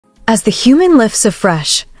As the human lifts a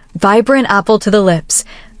fresh, vibrant apple to the lips,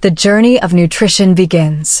 the journey of nutrition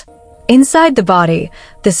begins. Inside the body,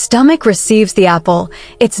 the stomach receives the apple,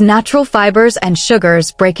 its natural fibers and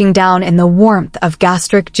sugars breaking down in the warmth of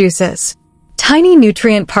gastric juices. Tiny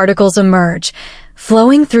nutrient particles emerge,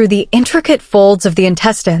 flowing through the intricate folds of the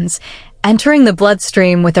intestines, entering the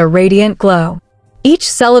bloodstream with a radiant glow. Each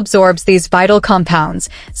cell absorbs these vital compounds,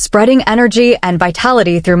 spreading energy and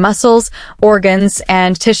vitality through muscles, organs,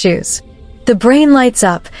 and tissues. The brain lights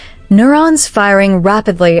up, neurons firing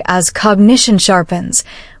rapidly as cognition sharpens,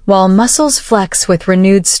 while muscles flex with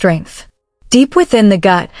renewed strength. Deep within the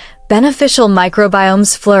gut, beneficial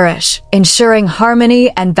microbiomes flourish, ensuring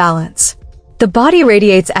harmony and balance. The body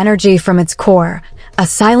radiates energy from its core, a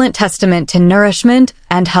silent testament to nourishment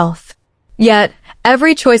and health. Yet,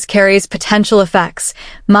 every choice carries potential effects.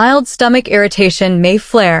 Mild stomach irritation may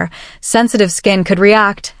flare, sensitive skin could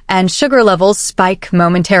react, and sugar levels spike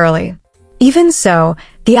momentarily. Even so,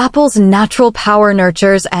 the apple's natural power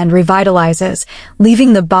nurtures and revitalizes,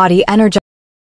 leaving the body energized.